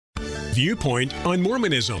Viewpoint on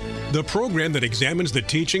Mormonism, the program that examines the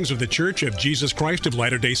teachings of the Church of Jesus Christ of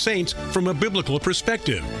Latter-day Saints from a biblical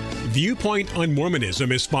perspective. Viewpoint on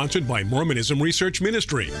Mormonism is sponsored by Mormonism Research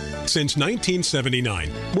Ministry. Since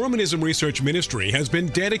 1979, Mormonism Research Ministry has been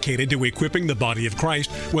dedicated to equipping the body of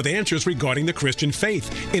Christ with answers regarding the Christian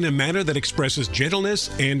faith in a manner that expresses gentleness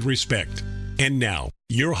and respect. And now,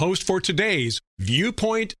 your host for today's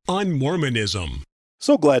Viewpoint on Mormonism.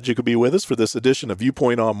 So glad you could be with us for this edition of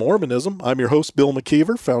Viewpoint on Mormonism. I'm your host, Bill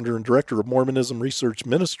McKeever, founder and director of Mormonism Research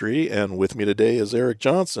Ministry, and with me today is Eric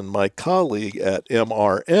Johnson, my colleague at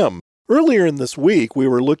MRM. Earlier in this week, we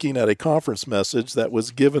were looking at a conference message that was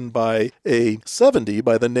given by a 70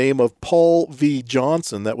 by the name of Paul V.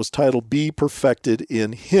 Johnson that was titled, Be Perfected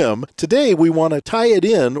in Him. Today, we want to tie it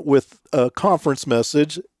in with a conference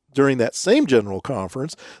message during that same general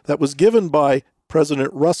conference that was given by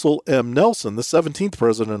President Russell M. Nelson, the 17th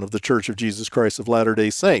president of the Church of Jesus Christ of Latter-day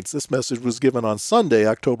Saints. This message was given on Sunday,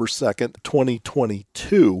 October 2nd,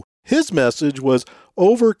 2022. His message was,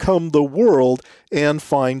 Overcome the world and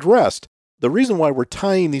find rest. The reason why we're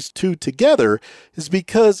tying these two together is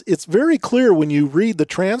because it's very clear when you read the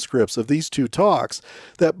transcripts of these two talks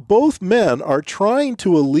that both men are trying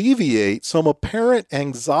to alleviate some apparent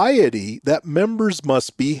anxiety that members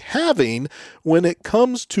must be having when it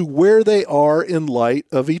comes to where they are in light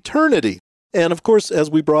of eternity. And of course, as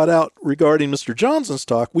we brought out regarding Mr. Johnson's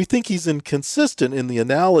talk, we think he's inconsistent in the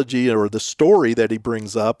analogy or the story that he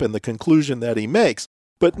brings up and the conclusion that he makes.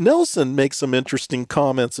 But Nelson makes some interesting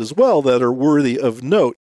comments as well that are worthy of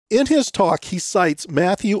note. In his talk, he cites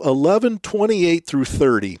Matthew 11:28 through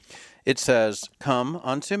 30. It says, Come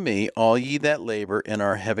unto me, all ye that labor and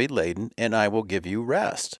are heavy laden, and I will give you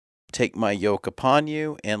rest. Take my yoke upon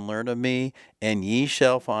you, and learn of me, and ye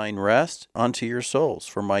shall find rest unto your souls.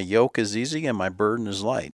 For my yoke is easy, and my burden is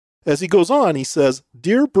light. As he goes on, he says,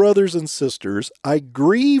 Dear brothers and sisters, I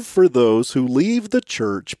grieve for those who leave the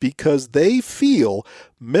church because they feel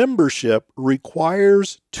membership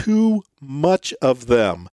requires too much of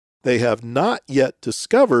them. They have not yet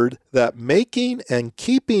discovered that making and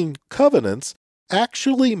keeping covenants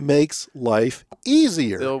actually makes life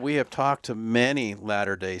easier. Bill, we have talked to many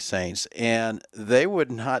Latter-day Saints, and they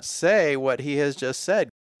would not say what he has just said.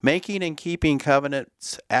 Making and keeping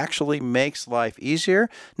covenants actually makes life easier?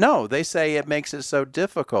 No, they say it makes it so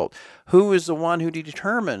difficult. Who is the one who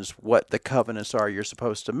determines what the covenants are you're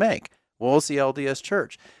supposed to make? Well, it's the LDS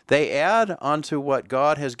Church. They add onto what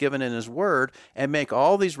God has given in His Word and make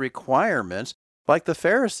all these requirements like the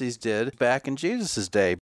Pharisees did back in Jesus'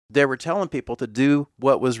 day. They were telling people to do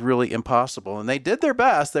what was really impossible, and they did their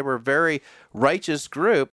best. They were a very righteous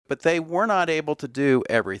group, but they were not able to do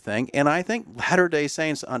everything. And I think Latter-day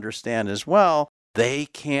Saints understand as well, they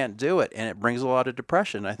can't do it, and it brings a lot of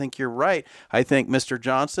depression. I think you're right. I think Mr.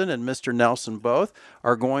 Johnson and Mr. Nelson both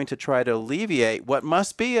are going to try to alleviate what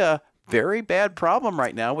must be a very bad problem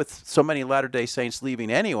right now with so many Latter-day Saints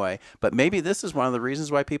leaving anyway, but maybe this is one of the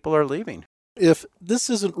reasons why people are leaving. If this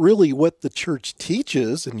isn't really what the church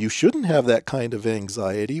teaches and you shouldn't have that kind of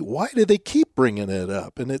anxiety, why do they keep bringing it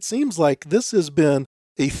up? And it seems like this has been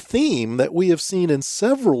a theme that we have seen in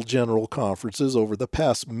several general conferences over the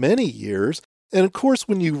past many years. And of course,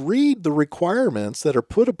 when you read the requirements that are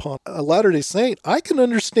put upon a Latter-day Saint, I can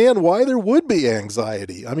understand why there would be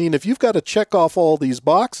anxiety. I mean, if you've got to check off all these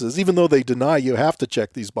boxes, even though they deny you have to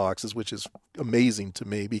check these boxes, which is amazing to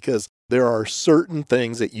me because there are certain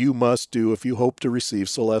things that you must do if you hope to receive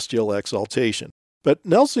celestial exaltation. But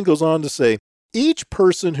Nelson goes on to say, each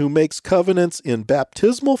person who makes covenants in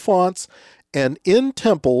baptismal fonts and in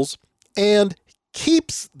temples and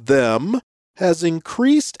keeps them has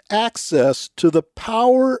increased access to the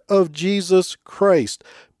power of Jesus Christ.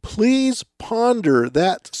 Please ponder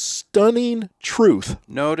that stunning truth.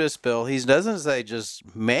 Notice, Bill, he doesn't say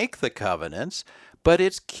just make the covenants, but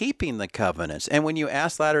it's keeping the covenants. And when you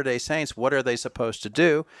ask Latter-day Saints what are they supposed to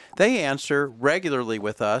do, they answer regularly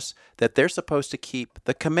with us that they're supposed to keep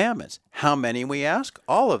the commandments. How many, we ask?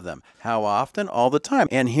 All of them. How often? All the time.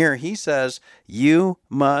 And here he says, you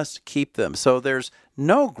must keep them. So there's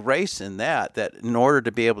no grace in that in order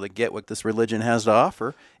to be able to get what this religion has to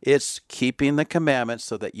offer, it's keeping the commandments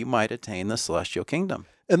so that you might attain the celestial kingdom.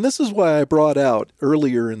 And this is why I brought out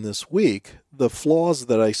earlier in this week the flaws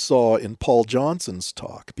that I saw in Paul Johnson's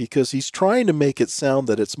talk, because he's trying to make it sound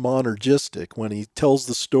that it's monergistic when he tells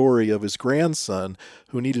the story of his grandson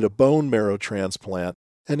who needed a bone marrow transplant.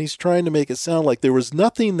 And he's trying to make it sound like there was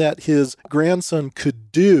nothing that his grandson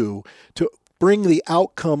could do to bring the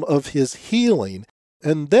outcome of his healing.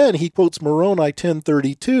 And then he quotes Moroni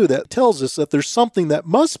 10:32 that tells us that there's something that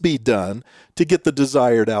must be done to get the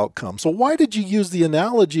desired outcome. So why did you use the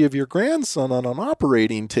analogy of your grandson on an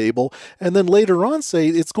operating table and then later on say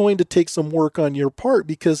it's going to take some work on your part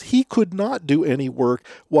because he could not do any work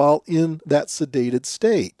while in that sedated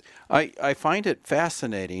state? I find it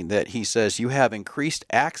fascinating that he says you have increased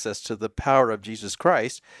access to the power of Jesus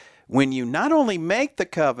Christ when you not only make the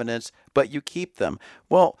covenants, but you keep them.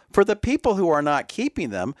 Well, for the people who are not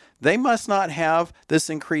keeping them, they must not have this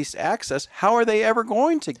increased access. How are they ever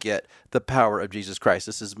going to get the power of Jesus Christ?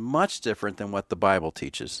 This is much different than what the Bible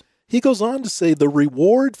teaches. He goes on to say the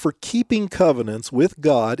reward for keeping covenants with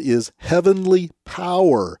God is heavenly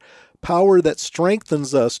power. Power that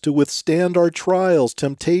strengthens us to withstand our trials,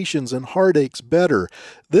 temptations, and heartaches better.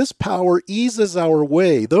 This power eases our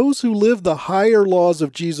way. Those who live the higher laws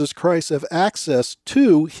of Jesus Christ have access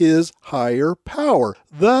to his higher power.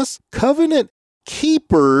 Thus, covenant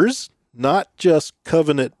keepers, not just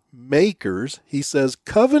covenant makers, he says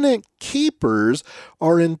covenant keepers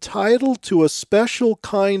are entitled to a special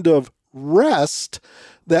kind of rest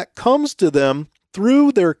that comes to them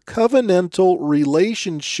through their covenantal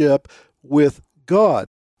relationship with God.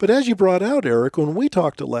 But as you brought out, Eric, when we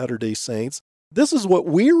talk to Latter-day Saints, this is what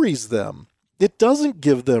wearies them. It doesn't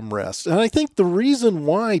give them rest. And I think the reason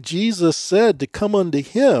why Jesus said to come unto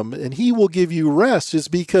him and he will give you rest is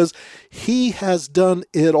because he has done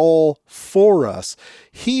it all for us.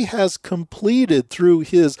 He has completed through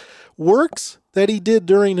his works that he did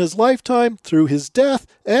during his lifetime, through his death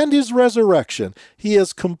and his resurrection. He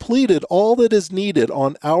has completed all that is needed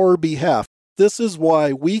on our behalf. This is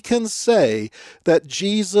why we can say that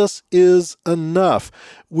Jesus is enough.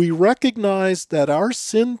 We recognize that our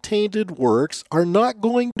sin-tainted works are not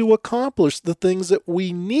going to accomplish the things that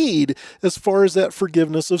we need as far as that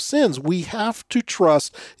forgiveness of sins. We have to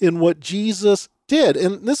trust in what Jesus did.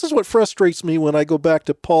 And this is what frustrates me when I go back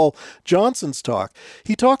to Paul Johnson's talk.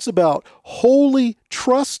 He talks about wholly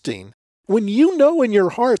trusting. When you know in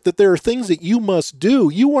your heart that there are things that you must do,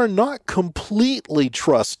 you are not completely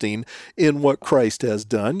trusting in what Christ has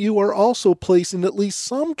done. You are also placing at least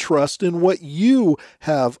some trust in what you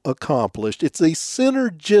have accomplished. It's a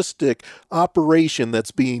synergistic operation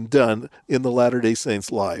that's being done in the Latter-day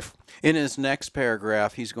Saints' life. In his next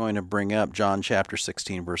paragraph, he's going to bring up John chapter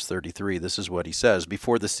 16, verse 33. This is what he says.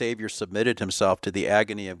 Before the Savior submitted himself to the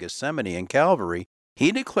agony of Gethsemane and Calvary,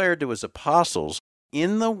 he declared to his apostles,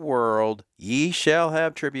 "In the world ye shall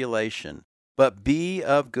have tribulation, but be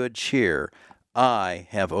of good cheer. I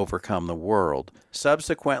have overcome the world."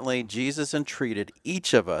 Subsequently, Jesus entreated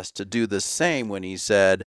each of us to do the same when he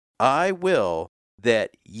said, "I will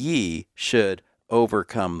that ye should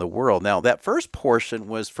overcome the world." Now, that first portion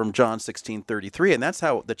was from John 16:33, and that's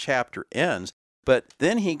how the chapter ends. But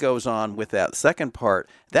then he goes on with that second part.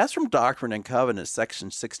 That's from Doctrine and Covenants, section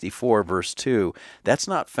 64, verse 2. That's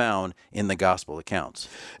not found in the gospel accounts.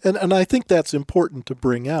 And I think that's important to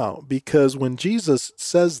bring out, because when Jesus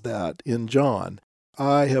says that in John,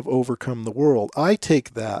 I have overcome the world, I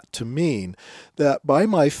take that to mean that by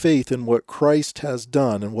my faith in what Christ has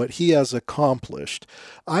done and what he has accomplished,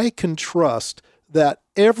 I can trust that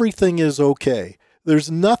everything is okay.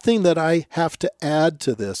 There's nothing that I have to add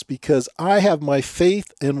to this because I have my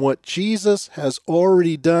faith in what Jesus has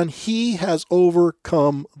already done. He has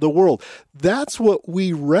overcome the world. That's what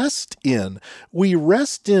we rest in. We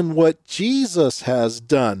rest in what Jesus has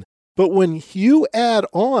done. But when you add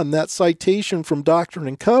on that citation from Doctrine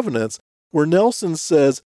and Covenants, where Nelson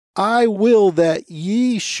says, I will that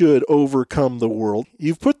ye should overcome the world,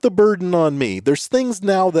 you've put the burden on me. There's things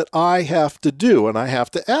now that I have to do, and I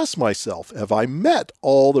have to ask myself, have I met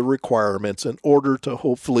all the requirements in order to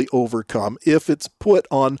hopefully overcome if it's put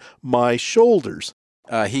on my shoulders?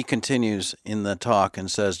 He continues in the talk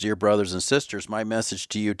and says, "Dear brothers and sisters, my message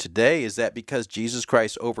to you today is that because Jesus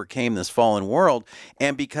Christ overcame this fallen world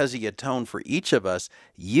and because he atoned for each of us,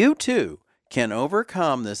 you too can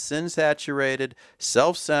overcome the sin-saturated,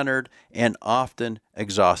 self-centered, and often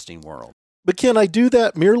exhausting world." But can I do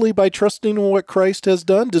that merely by trusting in what Christ has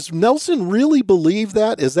done? Does Nelson really believe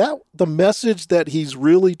that? Is that the message that he's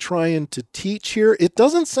really trying to teach here? It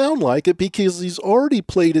doesn't sound like it because he's already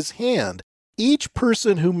played his hand. Each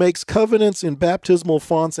person who makes covenants in baptismal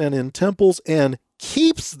fonts and in temples and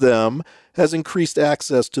keeps them has increased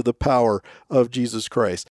access to the power of Jesus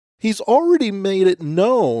Christ. He's already made it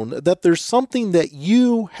known that there's something that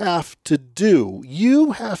you have to do.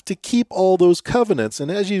 You have to keep all those covenants.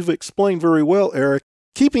 And as you've explained very well, Eric,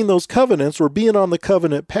 Keeping those covenants or being on the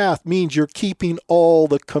covenant path means you're keeping all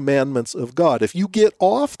the commandments of God. If you get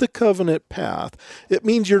off the covenant path, it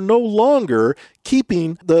means you're no longer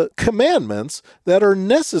keeping the commandments that are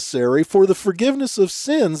necessary for the forgiveness of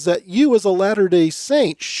sins that you as a Latter-day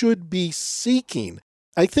Saint should be seeking.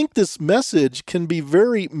 I think this message can be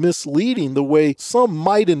very misleading the way some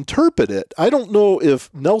might interpret it. I don't know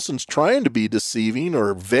if Nelson's trying to be deceiving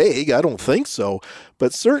or vague. I don't think so.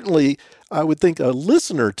 But certainly, I would think a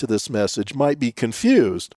listener to this message might be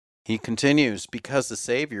confused. He continues, because the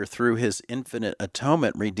Savior, through his infinite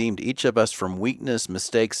atonement, redeemed each of us from weakness,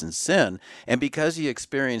 mistakes, and sin, and because he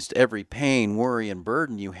experienced every pain, worry, and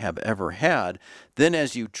burden you have ever had, then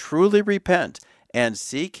as you truly repent and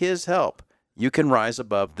seek his help, you can rise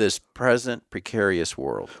above this present precarious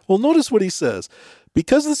world. Well, notice what he says.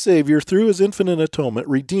 Because the Savior, through his infinite atonement,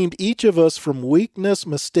 redeemed each of us from weakness,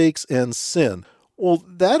 mistakes, and sin. Well,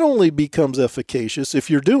 that only becomes efficacious if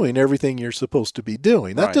you're doing everything you're supposed to be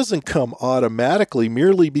doing. That doesn't come automatically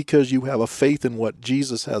merely because you have a faith in what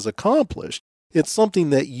Jesus has accomplished. It's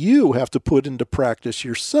something that you have to put into practice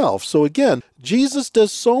yourself. So again, Jesus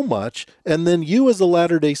does so much, and then you as a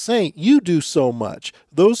Latter-day Saint, you do so much.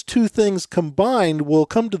 Those two things combined will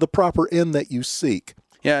come to the proper end that you seek.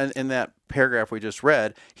 Yeah, in that paragraph we just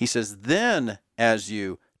read, he says, then as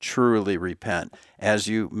you truly repent. As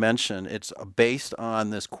you mentioned, it's based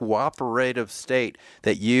on this cooperative state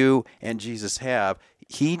that you and Jesus have.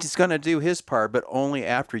 He's going to do his part, but only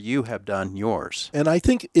after you have done yours. And I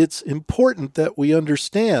think it's important that we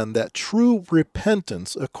understand that true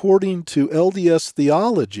repentance, according to LDS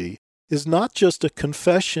theology, is not just a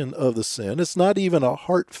confession of the sin. It's not even a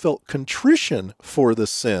heartfelt contrition for the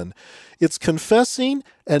sin. It's confessing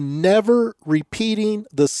and never repeating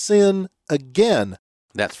the sin again.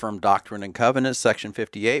 That's from Doctrine and Covenants, section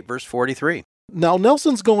 58, verse 43. Now,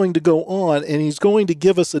 Nelson's going to go on, and he's going to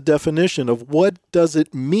give us a definition of what does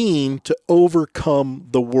it mean to overcome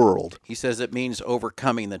the world. He says it means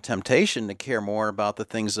overcoming the temptation to care more about the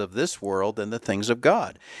things of this world than the things of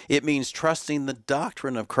God. It means trusting the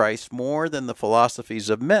doctrine of Christ more than the philosophies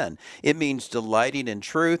of men. It means delighting in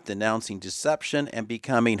truth, denouncing deception, and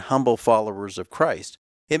becoming humble followers of Christ.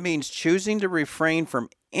 It means choosing to refrain from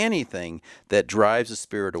anything that drives the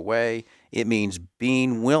Spirit away. It means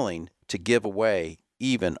being willing to give away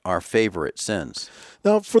even our favorite sins.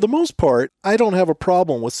 Now, for the most part, I don't have a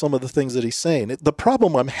problem with some of the things that he's saying. The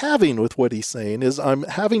problem I'm having with what he's saying is I'm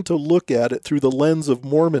having to look at it through the lens of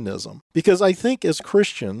Mormonism. Because I think as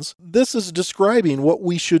Christians, this is describing what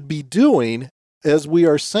we should be doing as we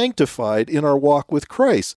are sanctified in our walk with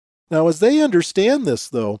Christ. Now, as they understand this,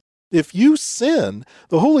 though, if you sin,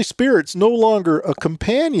 the Holy Spirit's no longer a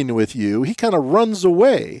companion with you. He kind of runs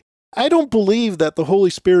away. I don't believe that the Holy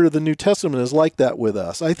Spirit of the New Testament is like that with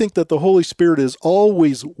us. I think that the Holy Spirit is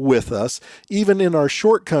always with us, even in our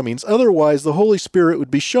shortcomings. Otherwise, the Holy Spirit would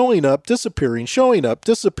be showing up, disappearing,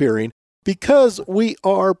 because we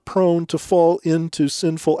are prone to fall into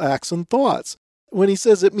sinful acts and thoughts. When he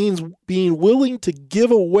says it means being willing to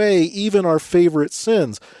give away even our favorite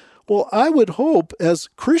sins, well, I would hope as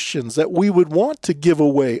Christians that we would want to give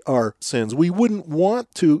away our sins. We wouldn't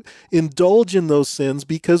want to indulge in those sins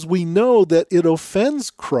because we know that it offends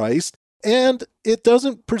Christ and it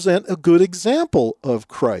doesn't present a good example of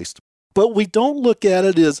Christ. But we don't look at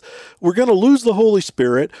it as we're going to lose the Holy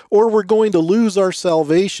Spirit or we're going to lose our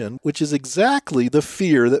salvation, which is exactly the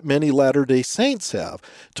fear that many Latter-day Saints have.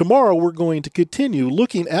 Tomorrow we're going to continue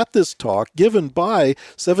looking at this talk given by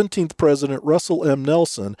 17th President Russell M.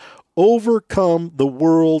 Nelson, Overcome the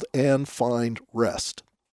World and Find Rest.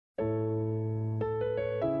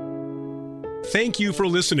 Thank you for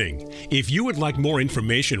listening. If you would like more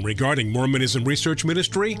information regarding Mormonism Research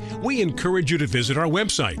Ministry, we encourage you to visit our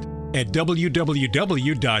website at www.mrm.org,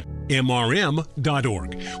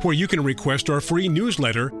 where you can request our free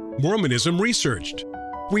newsletter, Mormonism Researched.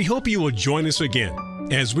 We hope you will join us again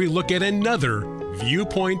as we look at another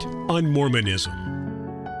viewpoint on Mormonism.